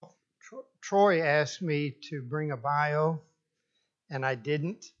Troy asked me to bring a bio, and I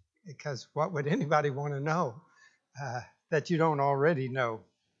didn't, because what would anybody want to know that you don't already know?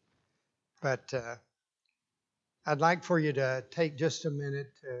 But I'd like for you to take just a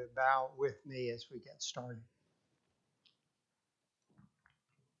minute to bow with me as we get started.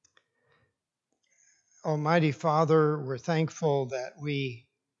 Almighty Father, we're thankful that we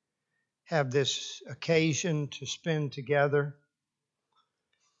have this occasion to spend together.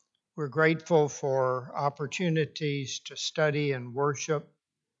 We're grateful for opportunities to study and worship.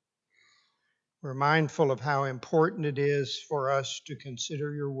 We're mindful of how important it is for us to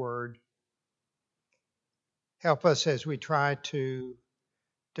consider your word. Help us as we try to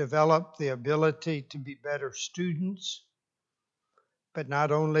develop the ability to be better students, but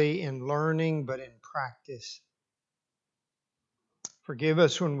not only in learning, but in practice. Forgive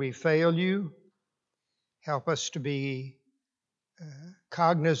us when we fail you. Help us to be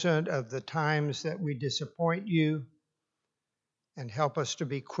cognizant of the times that we disappoint you, and help us to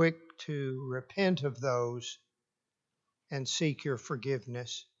be quick to repent of those and seek your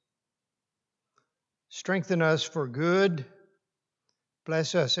forgiveness. Strengthen us for good.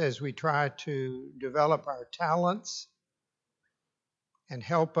 Bless us as we try to develop our talents, and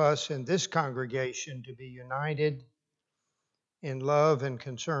help us in this congregation to be united in love and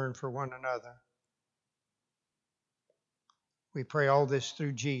concern for one another. We pray all this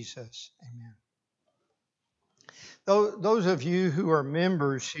through Jesus. Amen. Those of you who are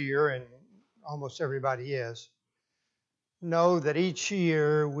members here, and almost everybody is, know that each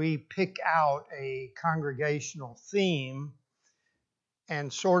year we pick out a congregational theme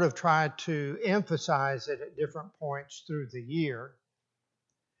and sort of try to emphasize it at different points through the year.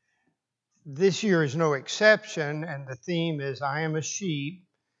 This year is no exception, and the theme is I am a sheep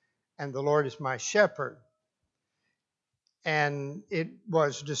and the Lord is my shepherd. And it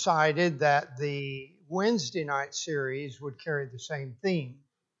was decided that the Wednesday night series would carry the same theme.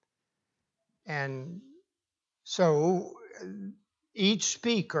 And so each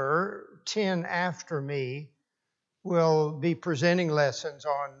speaker, 10 after me, will be presenting lessons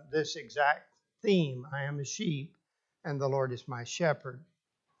on this exact theme. I am a sheep and the Lord is my shepherd.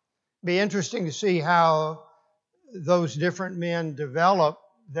 Be interesting to see how those different men develop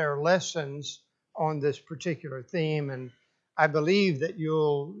their lessons on this particular theme, and I believe that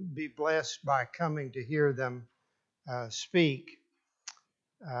you'll be blessed by coming to hear them speak.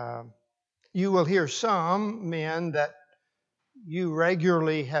 You will hear some men that you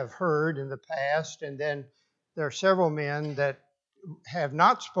regularly have heard in the past, and then there are several men that have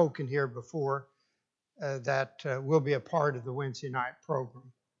not spoken here before that will be a part of the Wednesday night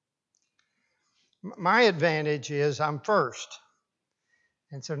program. My advantage is I'm first.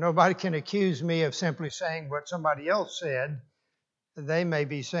 And so nobody can accuse me of simply saying what somebody else said. They may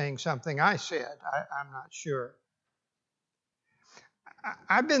be saying something I said. I'm not sure.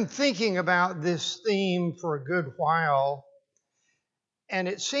 I've been thinking about this theme for a good while, and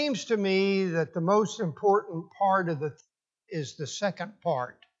it seems to me that the most important part of the is the second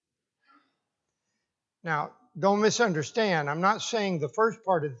part. Now, don't misunderstand. I'm not saying the first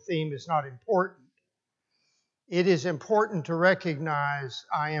part of the theme is not important. It is important to recognize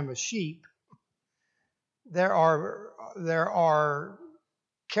I am a sheep. There are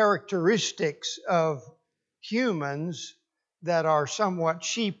characteristics of humans that are somewhat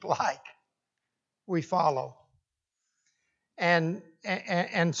sheep-like. We follow. And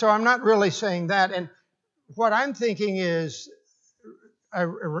so I'm not really saying that. And what I'm thinking is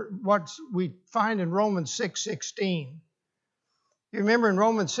what we find in Romans 6:16. You remember in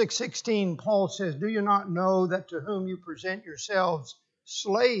Romans 6:16, Paul says, "Do you not know that to whom you present yourselves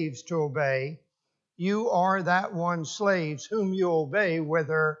slaves to obey, you are that one slaves whom you obey,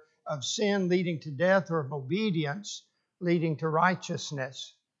 whether of sin leading to death or of obedience leading to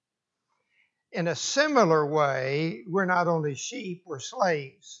righteousness." In a similar way, we're not only sheep, we're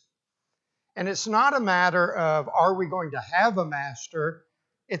slaves. And it's not a matter of are we going to have a master,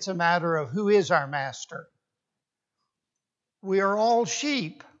 it's a matter of who is our master. We are all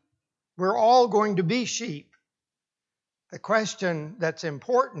sheep. We're all going to be sheep. The question that's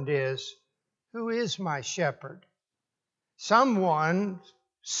important is, who is my shepherd? Someone,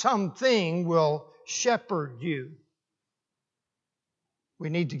 something will shepherd you. We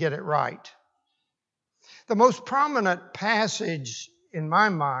need to get it right. The most prominent passage in my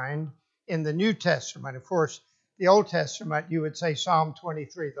mind in the New Testament, of course, the Old Testament, you would say Psalm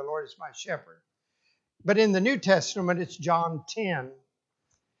 23, the Lord is my shepherd. But in the New Testament, it's John 10.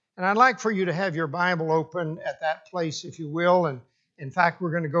 And I'd like for you to have your Bible open at that place, if you will. And in fact,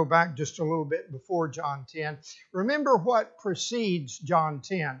 we're going to go back just a little bit before John 10. Remember what precedes John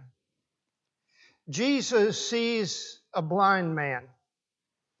 10. Jesus sees a blind man,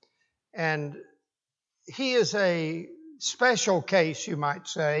 and he is a special case, you might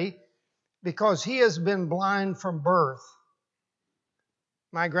say, because he has been blind from birth.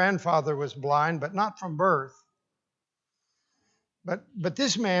 My grandfather was blind, but not from birth. But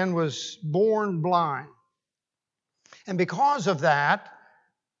this man was born blind. And because of that,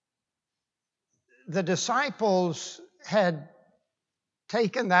 the disciples had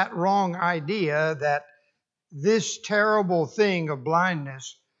taken that wrong idea that this terrible thing of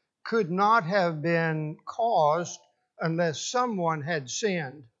blindness could not have been caused unless someone had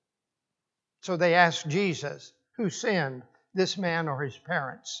sinned. So they asked Jesus, who sinned, this man or his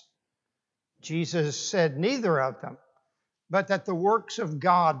parents? Jesus said, neither of them, but that the works of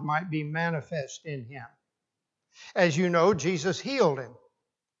God might be manifest in him. As you know, Jesus healed him.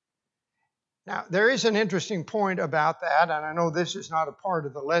 Now, there is an interesting point about that, and I know this is not a part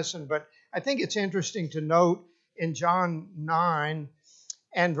of the lesson, but I think it's interesting to note in John 9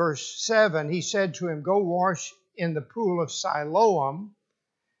 and verse 7, he said to him, go wash in the pool of Siloam.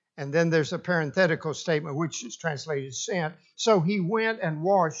 And then there's a parenthetical statement, which is translated sent. So he went and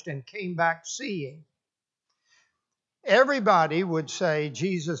washed and came back seeing. Everybody would say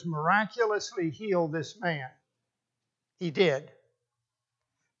Jesus miraculously healed this man. He did.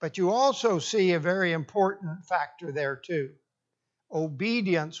 But you also see a very important factor there too.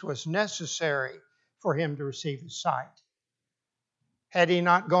 Obedience was necessary for him to receive his sight. Had he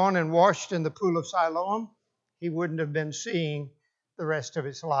not gone and washed in the pool of Siloam, he wouldn't have been seeing the rest of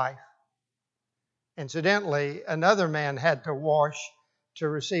his life. Incidentally, another man had to wash to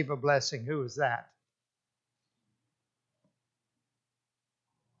receive a blessing. Who was that?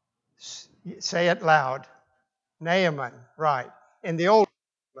 Say it loud. Naaman, right. In the Old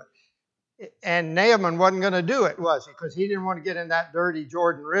Testament. And Naaman wasn't going to do it, was he? Because he didn't want to get in that dirty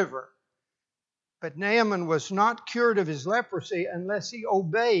Jordan River. But Naaman was not cured of his leprosy unless he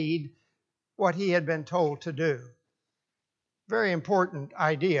obeyed what he had been told to do. Very important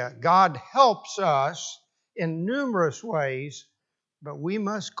idea. God helps us in numerous ways, but we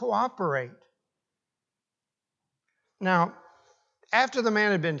must cooperate. Now, after the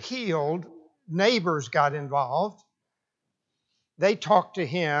man had been healed, neighbors got involved. They talked to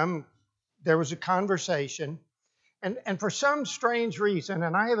him. There was a conversation. And for some strange reason,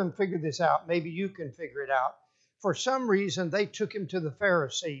 and I haven't figured this out, maybe you can figure it out. For some reason, they took him to the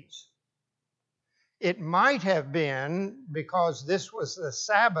Pharisees. It might have been because this was the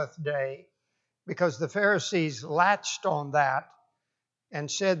Sabbath day, because the Pharisees latched on that and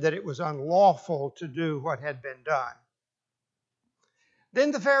said that it was unlawful to do what had been done.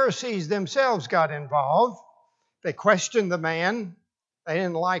 Then the Pharisees themselves got involved. They questioned the man. They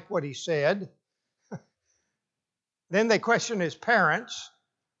didn't like what he said. Then they questioned his parents.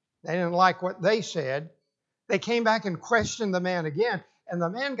 They didn't like what they said. They came back and questioned the man again, and the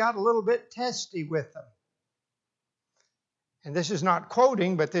man got a little bit testy with them. And this is not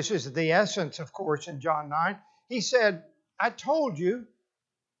quoting, but this is the essence, of course, in John 9. He said, I told you.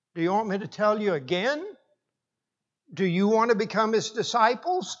 Do you want me to tell you again? Do you want to become his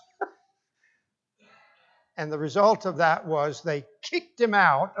disciples? And the result of that was they kicked him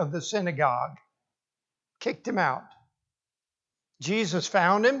out of the synagogue. Kicked him out. Jesus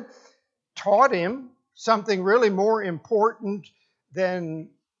found him, taught him something really more important than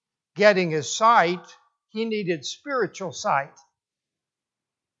getting his sight. He needed spiritual sight.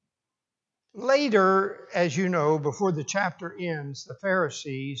 Later, as you know, before the chapter ends, the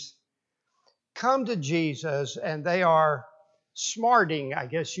Pharisees come to Jesus and they are smarting, I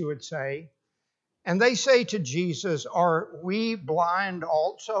guess you would say. And they say to Jesus, are we blind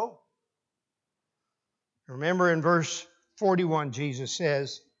also? Remember in verse 41, Jesus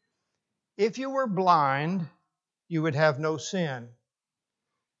says, if you were blind, you would have no sin.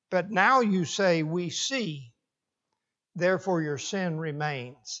 But now you say, we see, therefore your sin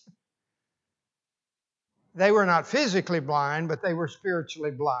remains. They were not physically blind, but they were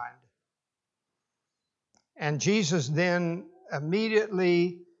spiritually blind. And Jesus then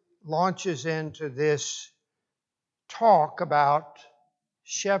immediately launches into this talk about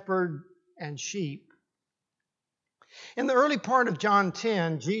shepherd and sheep. In the early part of John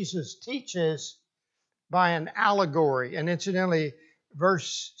 10, Jesus teaches by an allegory. And incidentally,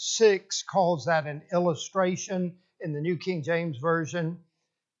 verse 6 calls that an illustration in the New King James Version.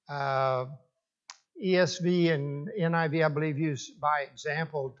 ESV and NIV, I believe, use by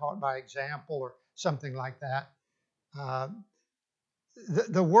example, taught by example, or something like that.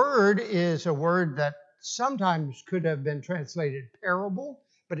 The word is a word that sometimes could have been translated parable,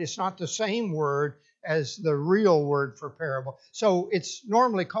 but it's not the same word as the real word for parable. So it's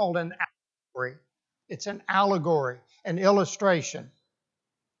normally called an allegory. It's an allegory, an illustration.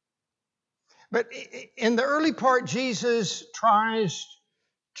 But in the early part, Jesus tries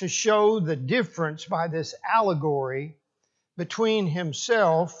to show the difference by this allegory between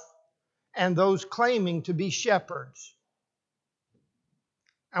himself and those claiming to be shepherds.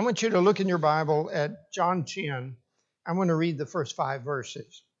 I want you to look in your Bible at John 10. I'm going to read the first 5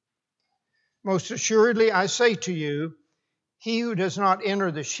 verses. Most assuredly, I say to you, he who does not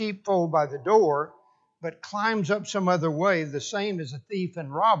enter the sheepfold by the door, but climbs up some other way, the same is a thief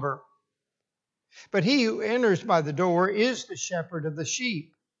and robber. But he who enters by the door is the shepherd of the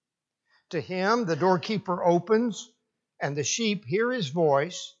sheep. To him the doorkeeper opens, and the sheep hear his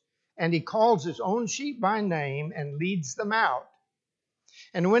voice, and he calls his own sheep by name and leads them out.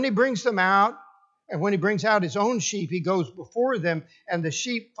 And when he brings out his own sheep, he goes before them, and the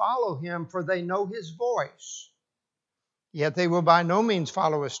sheep follow him, for they know his voice. Yet they will by no means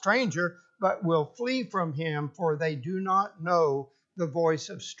follow a stranger, but will flee from him, for they do not know the voice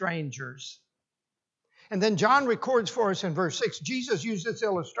of strangers. And then John records for us in verse 6, Jesus used this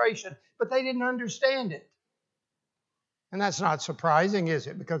illustration, but they didn't understand it. And that's not surprising, is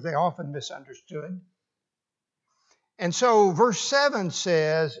it? Because they often misunderstood. And so verse 7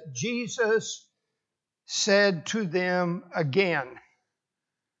 says, Jesus said to them again.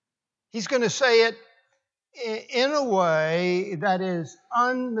 He's going to say it in a way that is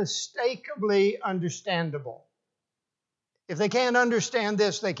unmistakably understandable. If they can't understand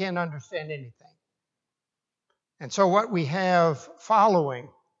this, they can't understand anything. And so what we have following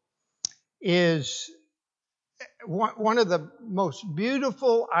is one of the most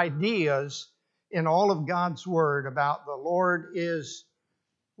beautiful ideas in all of God's Word about the Lord is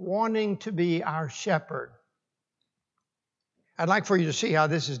wanting to be our shepherd. I'd like for you to see how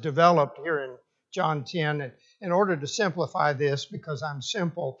this is developed here in John 10. And in order to simplify this, because I'm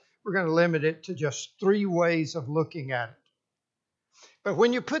simple, we're going to limit it to just 3 ways of looking at it. But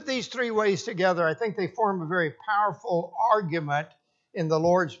when you put these 3 ways together, I think they form a very powerful argument in the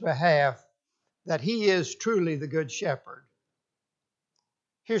Lord's behalf that he is truly the good shepherd.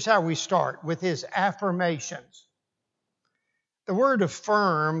 Here's how we start, with his affirmations. The word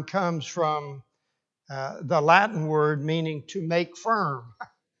affirm comes from the Latin word meaning to make firm.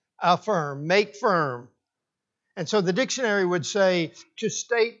 Affirm, make firm. And so the dictionary would say to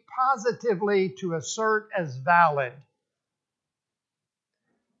state positively, to assert as valid.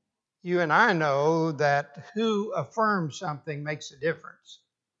 You and I know that who affirms something makes a difference.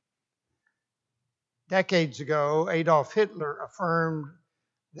 Decades ago, Adolf Hitler affirmed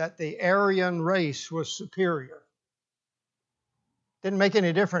that the Aryan race was superior. Didn't make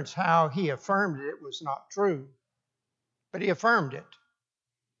any difference how he affirmed it. It was not true. But he affirmed it.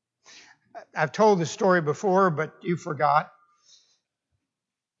 I've told this story before, but you forgot.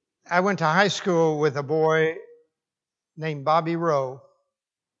 I went to high school with a boy named Bobby Rowe.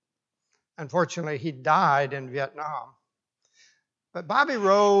 Unfortunately, he died in Vietnam. But Bobby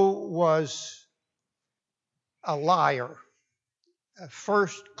Rowe was a liar, a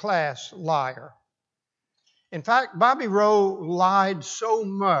first-class liar. In fact, Bobby Rowe lied so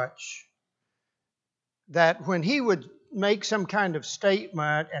much that when he would make some kind of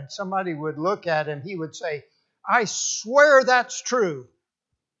statement and somebody would look at him, he would say, "I swear that's true."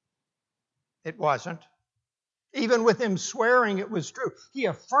 It wasn't. Even with him swearing it was true. He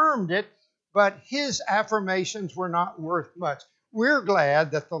affirmed it, but his affirmations were not worth much. We're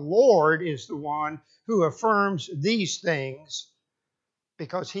glad that the Lord is the one who affirms these things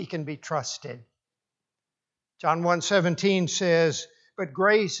because he can be trusted. John 1:17 says, "But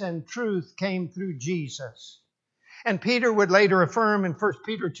grace and truth came through Jesus." And Peter would later affirm in 1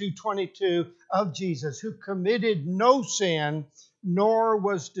 Peter 2:22 of Jesus, who committed no sin, nor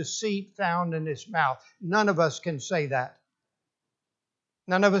was deceit found in his mouth. None of us can say that.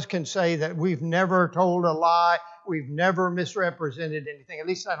 None of us can say that we've never told a lie, we've never misrepresented anything. At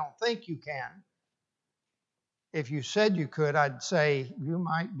least I don't think you can. If you said you could, I'd say you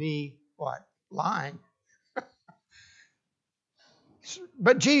might be, what? Lying.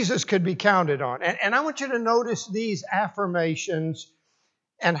 But Jesus could be counted on. And I want you to notice these affirmations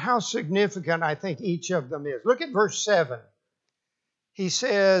and how significant I think each of them is. Look at verse 7. He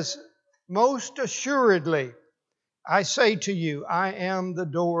says, "Most assuredly, I say to you, I am the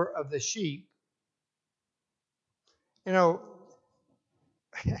door of the sheep." You know,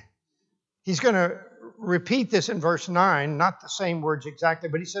 he's going to repeat this in verse 9, not the same words exactly,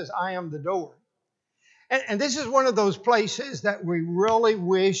 but he says, "I am the door." And this is one of those places that we really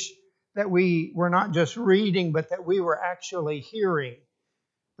wish that we were not just reading, but that we were actually hearing.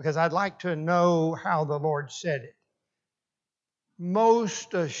 Because I'd like to know how the Lord said it.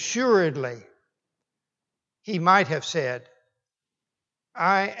 Most assuredly, He might have said,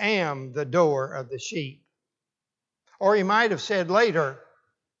 I am the door of the sheep. Or he might have said later,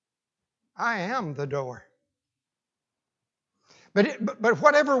 I am the door. But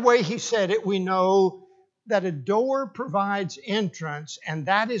whatever way he said it, we know that a door provides entrance, and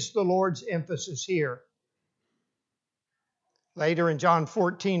that is the Lord's emphasis here. Later in John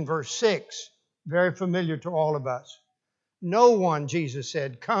 14, verse 6, very familiar to all of us. No one, Jesus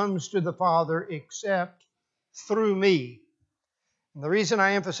said, comes to the Father except through me. And the reason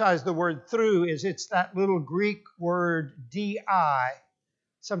I emphasize the word through is it's that little Greek word di,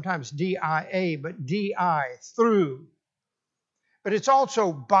 sometimes dia, but di, through. But it's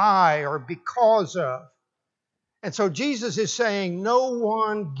also by or because of. And so Jesus is saying, no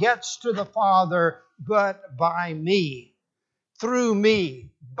one gets to the Father but by me, through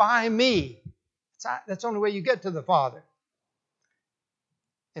me, by me. That's the only way you get to the Father.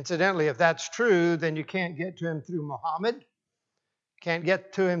 Incidentally, if that's true, then you can't get to him through Muhammad, can't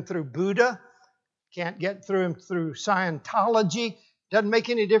get to him through Buddha, can't get through him through Scientology. Doesn't make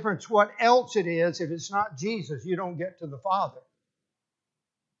any difference what else it is. If it's not Jesus, you don't get to the Father.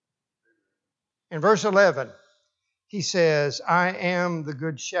 In verse 11, he says, I am the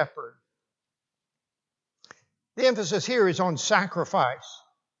good shepherd. The emphasis here is on sacrifice,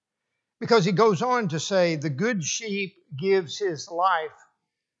 because he goes on to say, the good sheep gives his life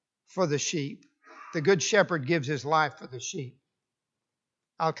for the sheep. The good shepherd gives his life for the sheep.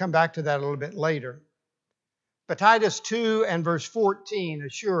 I'll come back to that a little bit later. But Titus 2 and verse 14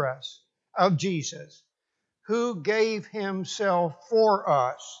 assure us of Jesus, who gave himself for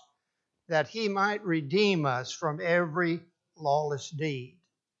us, that he might redeem us from every lawless deed.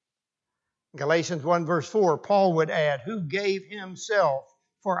 In Galatians 1 verse 4, Paul would add, who gave himself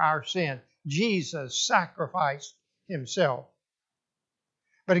for our sin. Jesus sacrificed himself.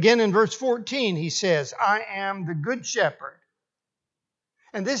 But again in verse 14, he says, I am the good shepherd.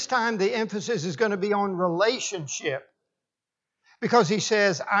 And this time the emphasis is going to be on relationship. Because he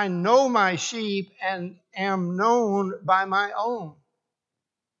says, I know my sheep and am known by my own.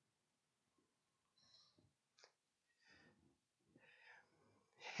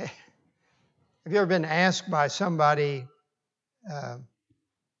 Have you ever been asked by somebody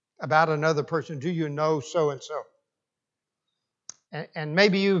about another person, do you know so-and-so? And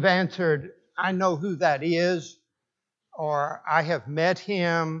maybe you've answered, I know who that is, or I have met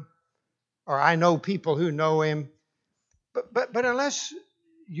him, or I know people who know him. But unless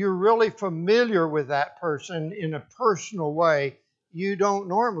you're really familiar with that person in a personal way, you don't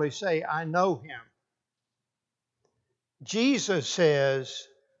normally say, I know him. Jesus says,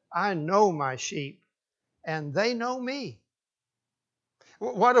 I know my sheep, and they know me.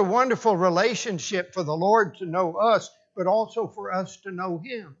 What a wonderful relationship for the Lord to know us, but also for us to know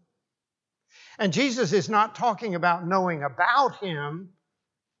him. And Jesus is not talking about knowing about him,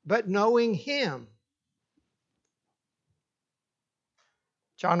 but knowing him.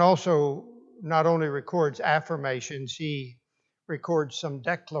 John also not only records affirmations, he records some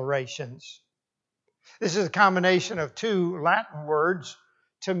declarations. This is a combination of two Latin words,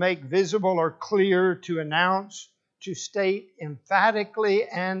 to make visible or clear, to announce, to state emphatically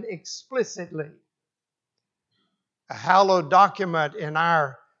and explicitly. A hallowed document in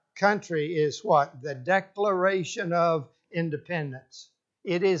our country is what? The Declaration of Independence.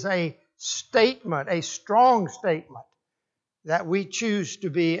 It is a statement, a strong statement, that we choose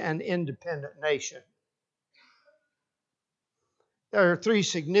to be an independent nation. There are three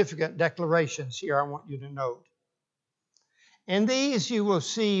significant declarations here I want you to note. In these you will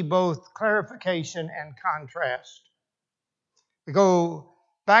see both clarification and contrast. We go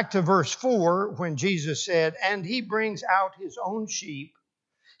back to verse 4 when Jesus said, and he brings out his own sheep.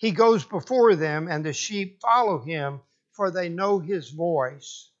 He goes before them, and the sheep follow him, for they know his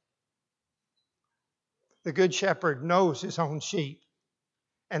voice. The good shepherd knows his own sheep,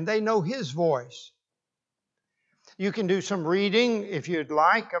 and they know his voice. You can do some reading, if you'd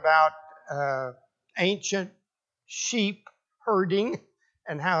like, about ancient sheep herding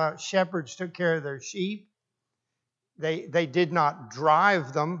and how shepherds took care of their sheep. They did not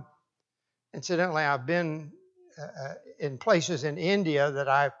drive them. Incidentally, I've been in places in India that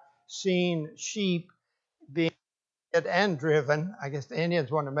I've seen sheep being fed and driven. I guess the Indians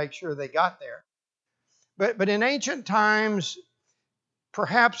wanted to make sure they got there. But in ancient times,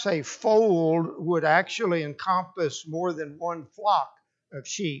 perhaps a fold would actually encompass more than one flock of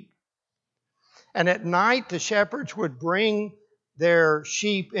sheep. And at night, the shepherds would bring their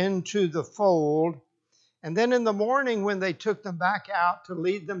sheep into the fold. And then in the morning, when they took them back out to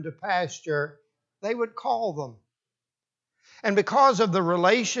lead them to pasture, they would call them. And because of the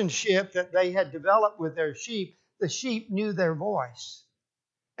relationship that they had developed with their sheep, the sheep knew their voice.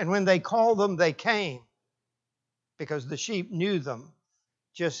 And when they called them, they came because the sheep knew them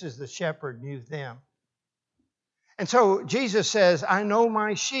just as the shepherd knew them. And so Jesus says, I know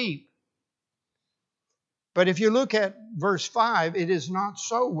my sheep. But if you look at verse 5, it is not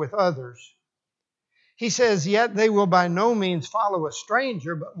so with others. He says, yet they will by no means follow a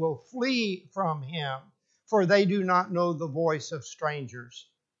stranger, but will flee from him, for they do not know the voice of strangers.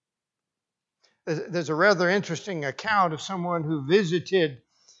 There's a rather interesting account of someone who visited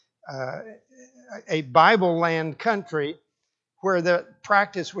a Bible land country where the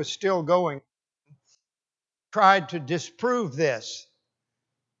practice was still going. Tried to disprove this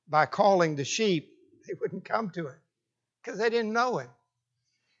by calling the sheep. They wouldn't come to him because they didn't know him.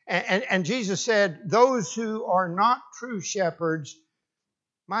 And Jesus said, those who are not true shepherds,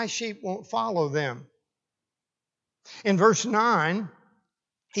 my sheep won't follow them. In verse 9,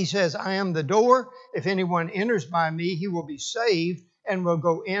 he says, I am the door. If anyone enters by me, he will be saved and will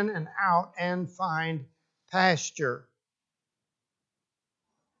go in and out and find pasture.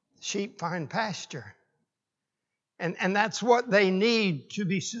 Sheep find pasture. And that's what they need to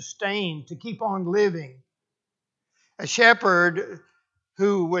be sustained, to keep on living. A shepherd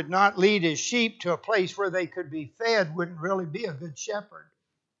who would not lead his sheep to a place where they could be fed wouldn't really be a good shepherd.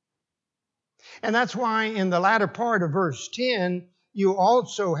 And that's why in the latter part of verse 10, you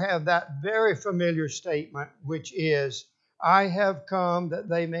also have that very familiar statement, which is, I have come that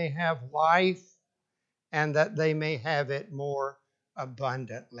they may have life and that they may have it more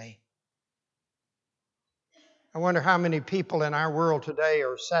abundantly. I wonder how many people in our world today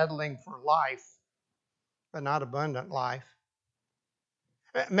are settling for life, but not abundant life.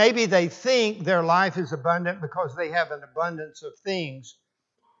 Maybe they think their life is abundant because they have an abundance of things.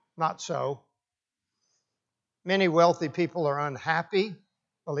 Not so. Many wealthy people are unhappy,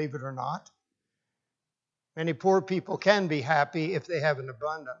 believe it or not. Many poor people can be happy if they have an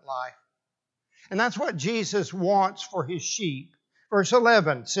abundant life. And that's what Jesus wants for his sheep. Verse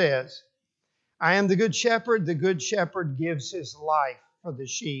 11 says, I am the good shepherd. The good shepherd gives his life for the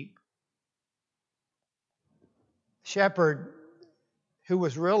sheep. Shepherd, who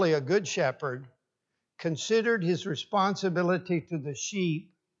was really a good shepherd, considered his responsibility to the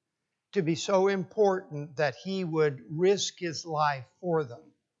sheep to be so important that he would risk his life for them.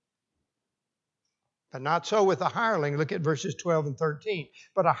 But not so with a hireling. Look at verses 12 and 13.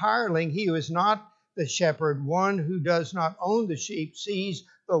 But a hireling, he who is not the shepherd, one who does not own the sheep, sees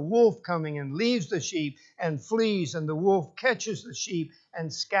the wolf coming and leaves the sheep and flees, and the wolf catches the sheep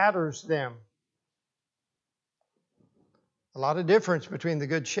and scatters them. A lot of difference between the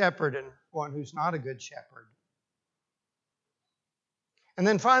good shepherd and one who's not a good shepherd. And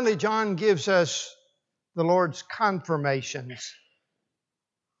then finally, John gives us the Lord's confirmations.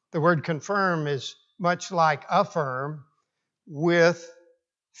 The word confirm is much like affirm, with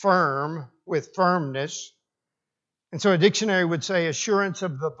firmness. And so a dictionary would say assurance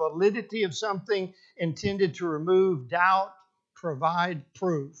of the validity of something, intended to remove doubt, provide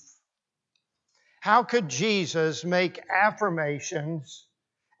proof. How could Jesus make affirmations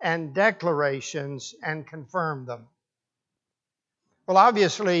and declarations and confirm them? Well,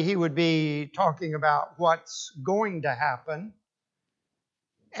 obviously, he would be talking about what's going to happen,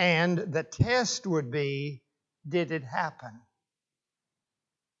 and the test would be, did it happen?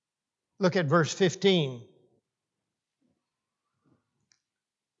 Look at verse 15.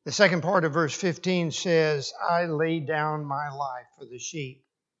 The second part of verse 15 says, I lay down my life for the sheep.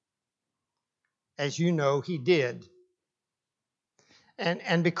 As you know, he did.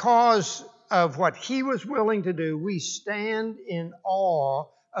 And because of what he was willing to do, we stand in awe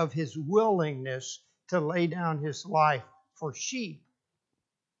of his willingness to lay down his life for sheep.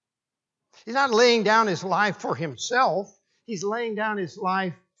 He's not laying down his life for himself. He's laying down his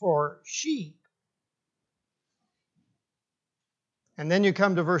life for sheep. And then you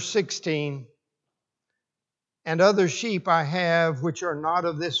come to verse 16. And other sheep I have which are not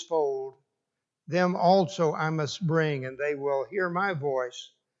of this fold. Them also I must bring, and they will hear my voice.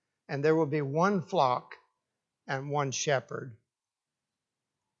 And there will be one flock and one shepherd.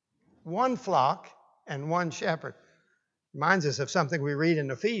 One flock and one shepherd. Reminds us of something we read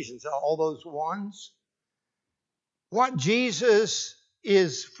in Ephesians, all those ones. What Jesus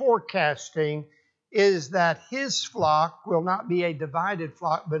is forecasting is that his flock will not be a divided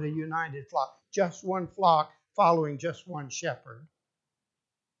flock, but a united flock. Just one flock following just one shepherd.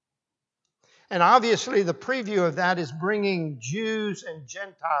 And obviously the preview of that is bringing Jews and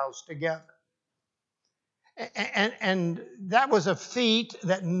Gentiles together. And that was a feat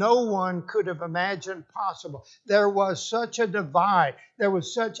that no one could have imagined possible. There was such a divide. There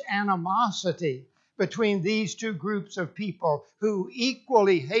was such animosity between these two groups of people who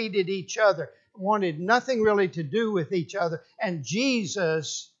equally hated each other, wanted nothing really to do with each other, and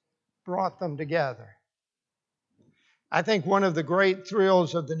Jesus brought them together. I think one of the great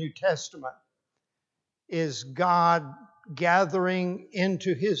thrills of the New Testament is God gathering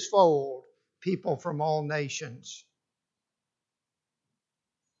into His fold people from all nations.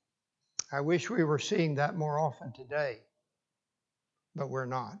 I wish we were seeing that more often today, but we're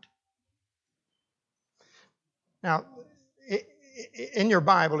not. Now, in your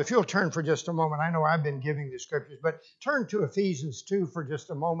Bible, if you'll turn for just a moment, I know I've been giving the scriptures, but turn to Ephesians 2 for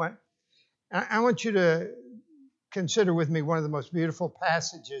just a moment. I want you to consider with me one of the most beautiful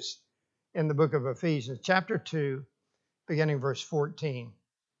passages in the book of Ephesians, chapter 2, beginning verse 14.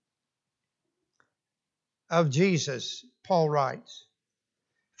 Of Jesus, Paul writes,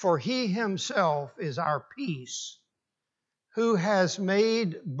 "For He Himself is our peace, who has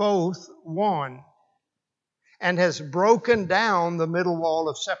made both one, and has broken down the middle wall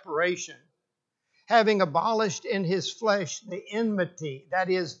of separation, having abolished in His flesh the enmity, that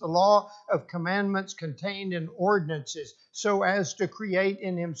is, the law of commandments contained in ordinances, so as to create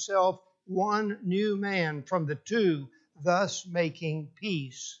in Himself one new man from the two, thus making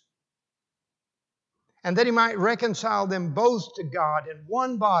peace. And that He might reconcile them both to God in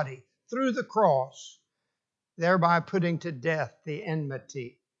one body through the cross, thereby putting to death the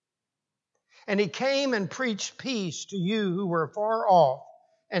enmity. And He came and preached peace to you who were far off,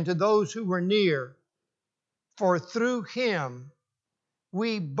 and to those who were near. For through Him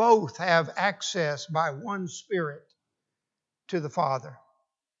we both have access by one Spirit to the Father."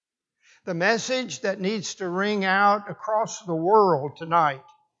 The message that needs to ring out across the world tonight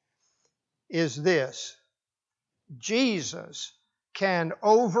is this: Jesus can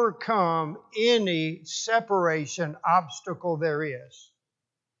overcome any separation obstacle there is.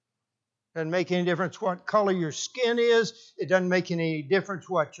 Doesn't make any difference what color your skin is. It doesn't make any difference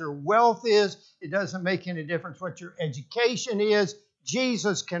what your wealth is. It doesn't make any difference what your education is.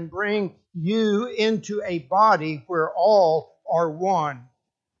 Jesus can bring you into a body where all are one.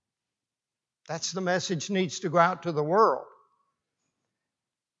 That's the message that needs to go out to the world.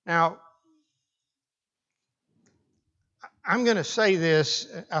 Now, I'm going to say this.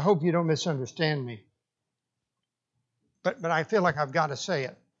 I hope you don't misunderstand me. But I feel like I've got to say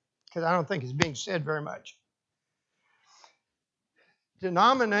it, because I don't think it's being said very much.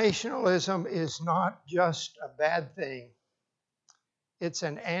 Denominationalism is not just a bad thing. It's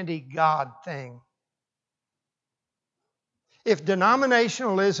an anti-God thing. If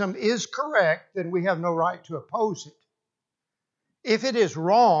denominationalism is correct, then we have no right to oppose it. If it is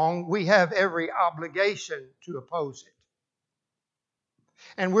wrong, we have every obligation to oppose it.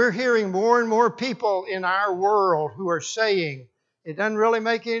 And we're hearing more and more people in our world who are saying, it doesn't really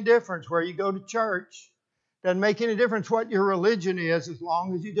make any difference where you go to church. It doesn't make any difference what your religion is as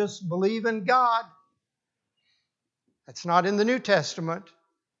long as you just believe in God. That's not in the New Testament.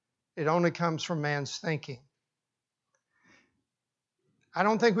 It only comes from man's thinking. I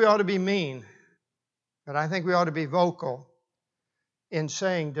don't think we ought to be mean, but I think we ought to be vocal in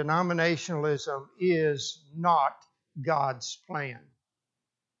saying denominationalism is not God's plan.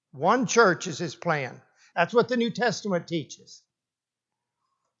 One church is His plan. That's what the New Testament teaches.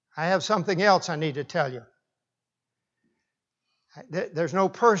 I have something else I need to tell you. There's no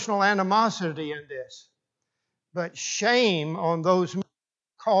personal animosity in this, but shame on those who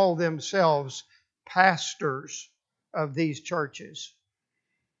call themselves pastors of these churches.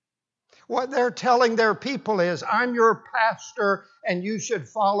 What they're telling their people is, I'm your pastor and you should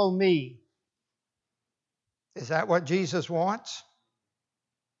follow me. Is that what Jesus wants?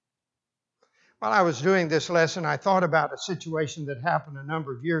 While I was doing this lesson, I thought about a situation that happened a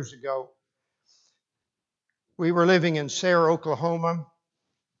number of years ago. We were living in Sayre, Oklahoma.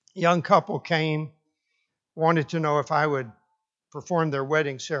 A young couple came, wanted to know if I would perform their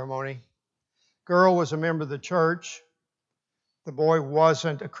wedding ceremony. Girl was a member of the church. The boy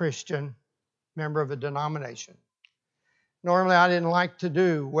wasn't a Christian, member of a denomination. Normally, I didn't like to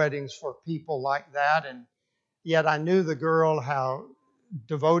do weddings for people like that, and yet I knew the girl, how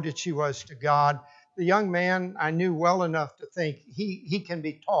devoted she was to God. The young man, I knew well enough to think he can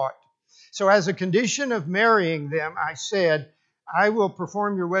be taught. So as a condition of marrying them, I said, I will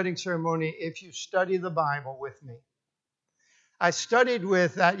perform your wedding ceremony if you study the Bible with me. I studied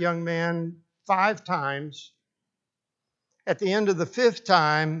with that young man 5 times. At the end of the 5th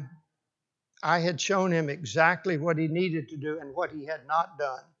time, I had shown him exactly what he needed to do and what he had not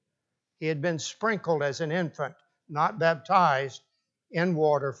done. He had been sprinkled as an infant, not baptized in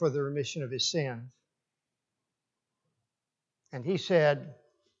water for the remission of his sins. And he said,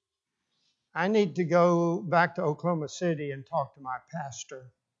 I need to go back to Oklahoma City and talk to my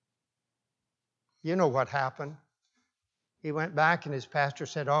pastor. You know what happened. He went back and his pastor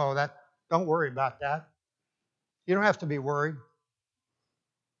said, don't worry about that. You don't have to be worried.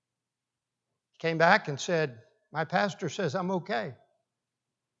 He came back and said, my pastor says I'm okay.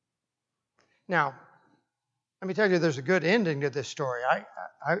 Now, let me tell you, there's a good ending to this story.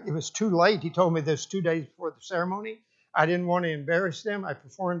 It was too late. He told me this 2 days before the ceremony. I didn't want to embarrass them. I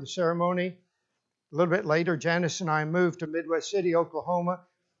performed the ceremony. A little bit later, Janice and I moved to Midwest City, Oklahoma.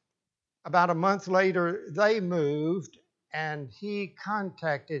 About a month later, they moved, and he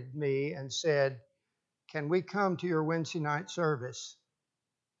contacted me and said, can we come to your Wednesday night service?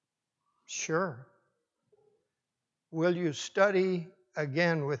 Sure. Will you study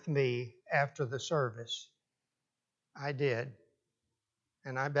again with me after the service? I did.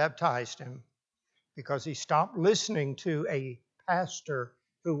 And I baptized him because he stopped listening to a pastor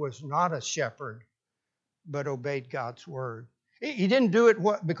who was not a shepherd, but obeyed God's word. He didn't do it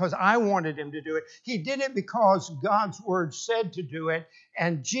because I wanted him to do it. He did it because God's word said to do it,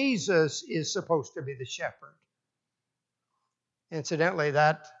 and Jesus is supposed to be the shepherd. Incidentally,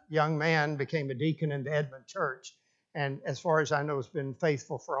 that young man became a deacon in the Edmond Church, and as far as I know, has been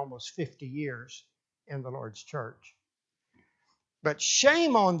faithful for almost 50 years in the Lord's church. But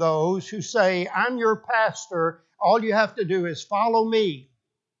shame on those who say, I'm your pastor, all you have to do is follow me.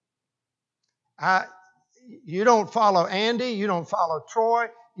 You don't follow Andy, you don't follow Troy,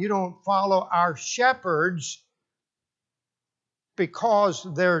 you don't follow our shepherds because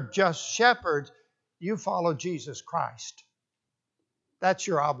they're just shepherds. You follow Jesus Christ. That's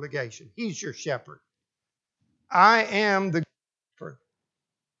your obligation. He's your shepherd. I am the shepherd.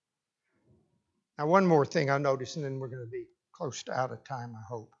 Now, one more thing I noticed, and then we're going to be close to out of time, I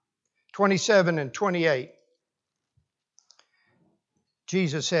hope. 27 and 28.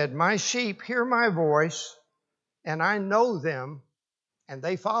 Jesus said, my sheep hear my voice, and I know them, and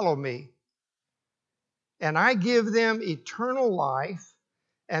they follow me. And I give them eternal life,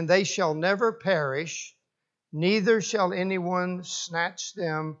 and they shall never perish, neither shall anyone snatch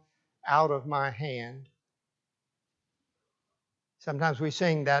them out of my hand. Sometimes we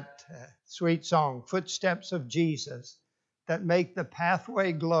sing that sweet song, Footsteps of Jesus, that make the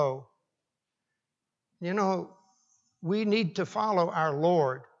pathway glow. You know, we need to follow our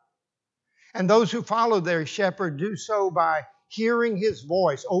Lord. And those who follow their shepherd do so by hearing his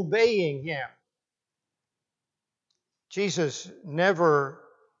voice, obeying him. Jesus never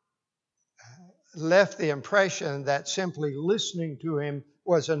left the impression that simply listening to him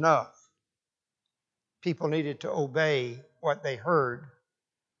was enough. People needed to obey what they heard.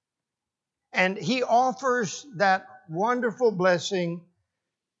 And he offers that wonderful blessing.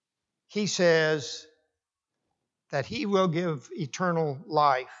 He says that he will give eternal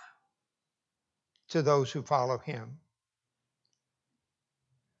life to those who follow him.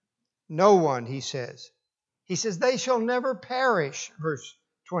 No one, he says. He says, they shall never perish, verse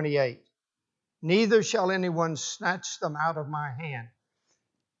 28. Neither shall anyone snatch them out of my hand.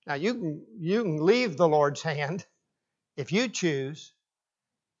 Now, you can leave the Lord's hand if you choose.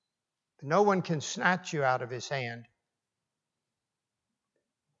 No one can snatch you out of his hand.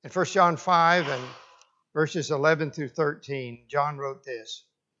 In 1 John 5 and verses 11 through 13, John wrote this.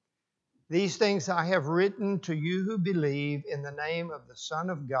 These things I have written to you who believe in the name of the Son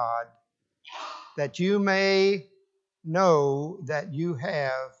of God, that you may know that you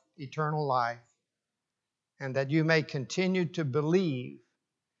have eternal life, and that you may continue to believe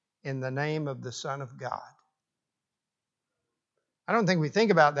in the name of the Son of God. I don't think we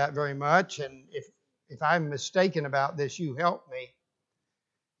think about that very much, and if I'm mistaken about this, you help me.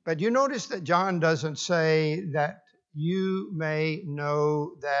 But you notice that John doesn't say that you may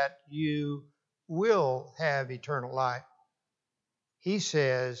know that you will have eternal life. He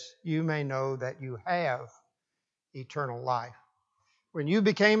says you may know that you have eternal life. When you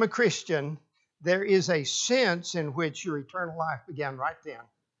became a Christian, there is a sense in which your eternal life began right then.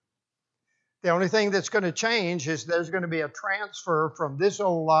 The only thing that's going to change is there's going to be a transfer from this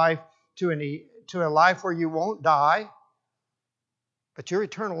old life to a life where you won't die. But your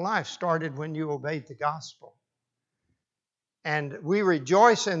eternal life started when you obeyed the gospel. And we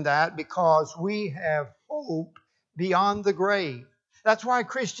rejoice in that because we have hope beyond the grave. That's why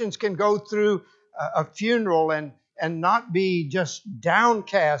Christians can go through a funeral and not be just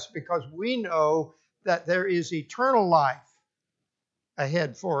downcast, because we know that there is eternal life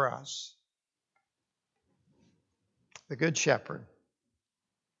ahead for us. The Good Shepherd.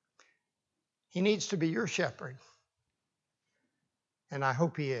 He needs to be your shepherd, and I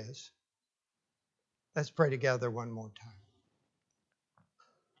hope he is. Let's pray together one more time.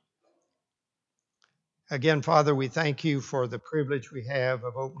 Again, Father, we thank you for the privilege we have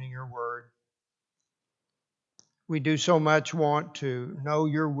of opening your word. We do so much want to know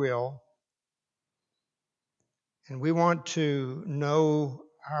your will, and we want to know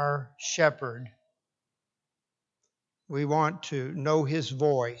our shepherd. We want to know his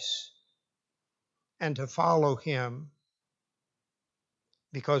voice and to follow him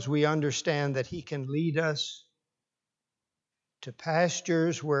because we understand that he can lead us to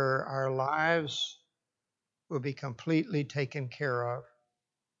pastures where our lives will be completely taken care of.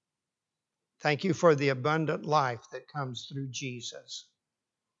 Thank you for the abundant life that comes through Jesus.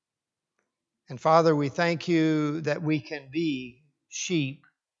 And Father, we thank you that we can be sheep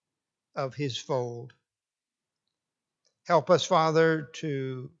of his fold. Help us, Father,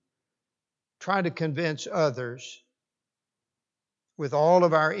 to try to convince others with all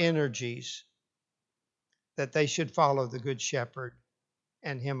of our energies that they should follow the Good Shepherd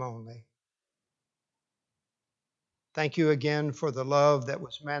and him only. Thank you again for the love that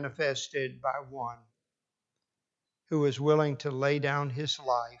was manifested by one who was willing to lay down his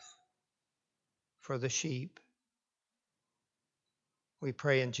life for the sheep. We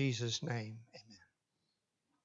pray in Jesus' name. Amen.